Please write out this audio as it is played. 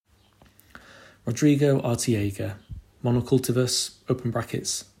Rodrigo Arteaga Monocultivos, open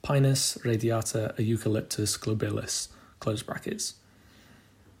brackets, pinus, radiata, eucalyptus, globulus, close brackets.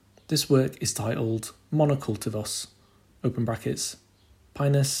 This work is titled Monocultivos, open brackets,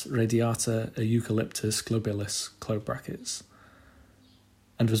 pinus, radiata, eucalyptus, globulus, close brackets,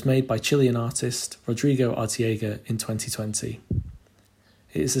 and was made by Chilean artist Rodrigo Arteaga in 2020.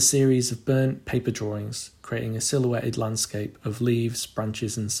 It is a series of burnt paper drawings creating a silhouetted landscape of leaves,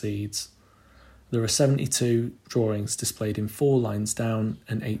 branches and seeds. There are 72 drawings displayed in 4 lines down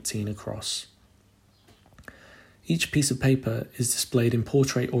and 18 across. Each piece of paper is displayed in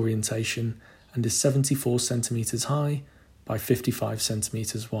portrait orientation and is 74 centimetres high by 55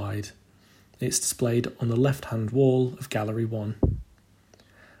 centimetres wide. It's displayed on the left-hand wall of Gallery 1.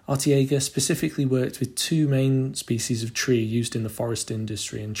 Arteaga specifically worked with 2 main species of tree used in the forest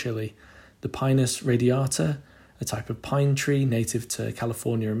industry in Chile, the Pinus radiata, a type of pine tree native to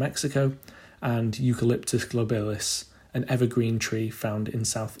California and Mexico, and Eucalyptus globulus, an evergreen tree found in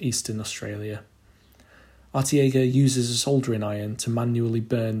southeastern Australia. Arteaga uses a soldering iron to manually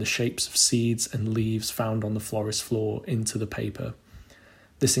burn the shapes of seeds and leaves found on the florist floor into the paper.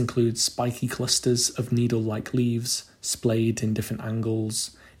 This includes spiky clusters of needle-like leaves, splayed in different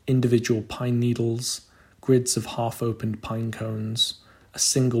angles, individual pine needles, grids of half-opened pine cones, a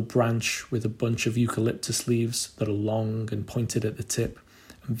single branch with a bunch of eucalyptus leaves that are long and pointed at the tip,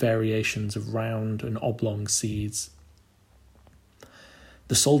 and variations of round and oblong seeds.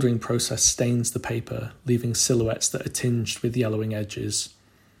 The soldering process stains the paper, leaving silhouettes that are tinged with yellowing edges.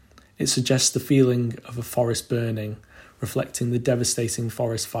 It suggests the feeling of a forest burning, reflecting the devastating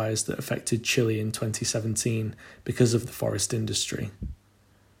forest fires that affected Chile in 2017 because of the forest industry.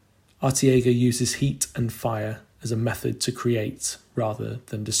 Arteaga uses heat and fire as a method to create rather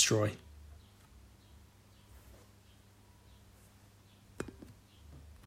than destroy.